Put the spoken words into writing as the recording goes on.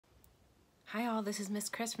Hi all, this is Miss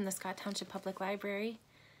Chris from the Scott Township Public Library.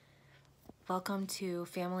 Welcome to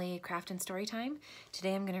Family Craft and Storytime.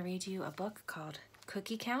 Today I'm going to read you a book called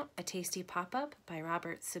Cookie Count, A Tasty Pop-Up by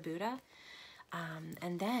Robert Sabuda.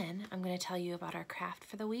 And then I'm going to tell you about our craft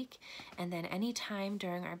for the week. And then anytime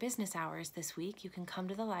during our business hours this week, you can come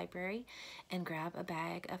to the library and grab a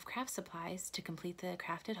bag of craft supplies to complete the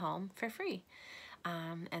craft at home for free.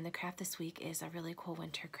 And the craft this week is a really cool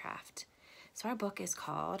winter craft. So our book is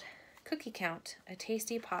called Cookie Count, A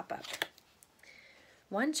Tasty Pop-Up.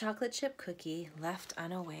 One chocolate chip cookie left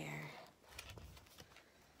unaware.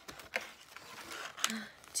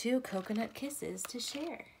 2 coconut kisses to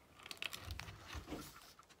share.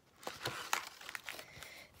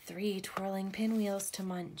 3 twirling pinwheels to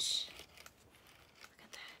munch. Look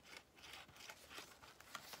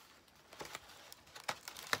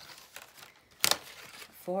at that.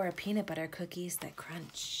 4 peanut butter cookies that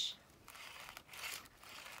crunch.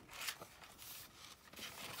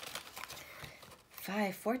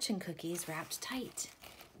 5 fortune cookies wrapped tight.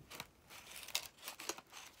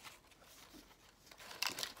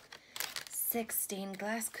 6 stained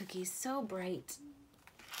glass cookies so bright.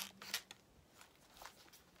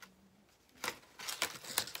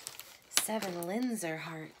 7 Linzer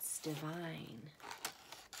hearts divine.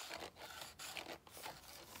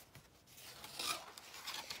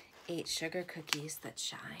 8 sugar cookies that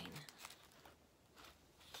shine.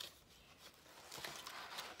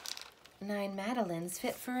 9 Madeleines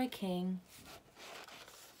fit for a king.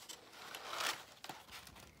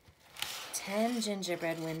 10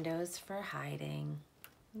 gingerbread windows for hiding.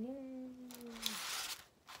 Yay.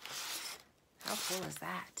 How cool is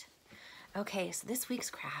that? Okay, so this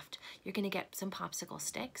week's craft, you're gonna get some popsicle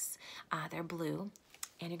sticks. They're blue,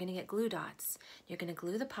 and you're gonna get glue dots. You're gonna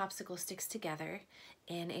glue the popsicle sticks together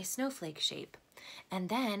in a snowflake shape. And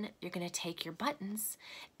then you're gonna take your buttons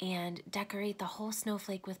and decorate the whole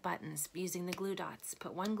snowflake with buttons using the glue dots.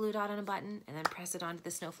 Put 1 glue dot on a button and then press it onto the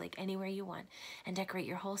snowflake anywhere you want and decorate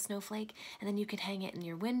your whole snowflake. And then you can hang it in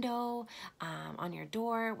your window, on your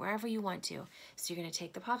door, wherever you want to. So you're gonna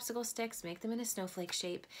take the popsicle sticks, make them in a snowflake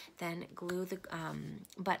shape, then glue the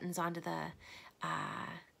buttons onto the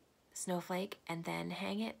snowflake and then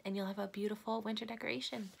hang it, and you'll have a beautiful winter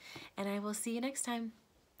decoration. And I will see you next time.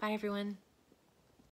 Bye everyone.